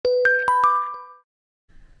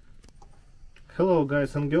Hello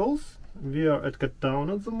guys and girls, we are at Cat Town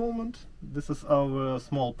at the moment. This is our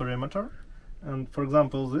small perimeter, and for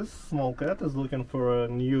example this small cat is looking for a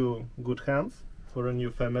new good hands, for a new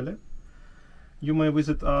family. You may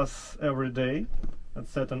visit us every day at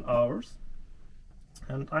certain hours,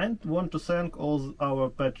 and I want to thank all our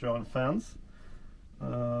Patreon fans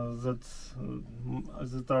that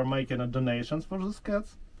are making donations for these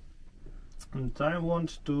cats, and I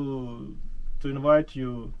want to invite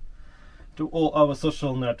you to all our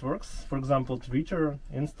social networks, for example Twitter,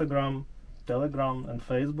 Instagram, Telegram and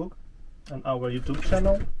Facebook, and our YouTube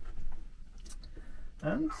channel.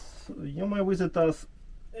 And you may visit us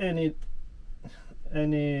any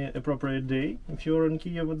appropriate day if you're in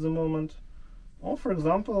Kyiv at the moment, or for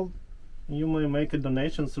example you may make a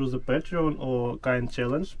donation through the Patreon or Kind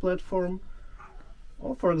Challenge platform,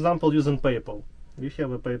 or for example using PayPal. We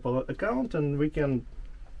have a PayPal account and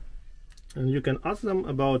you can ask them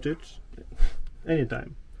about it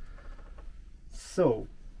anytime. So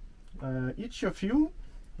each of you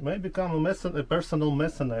may become a personal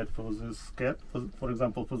mecenate for this cat, for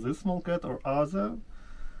example for this small cat or other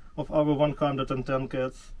of our 110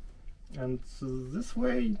 cats, and this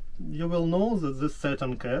way you will know that this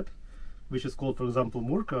certain cat, which is called for example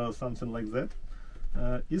Murka or something like that,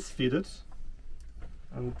 is fitted,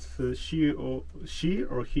 and she or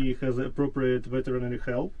he has appropriate veterinary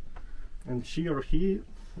help, and she or he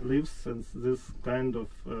lives in this kind of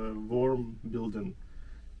warm building.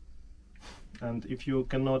 And if you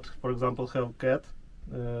cannot, for example, have cat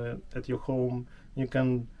at your home, you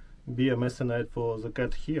can be a mecenate for the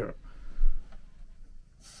cat here.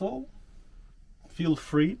 So feel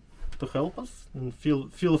free to help us, and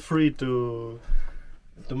feel free to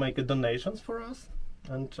make donations for us.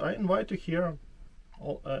 And I invite you here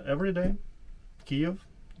every day. Kyiv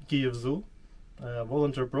Zoo,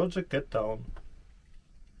 volunteer project Cat Town.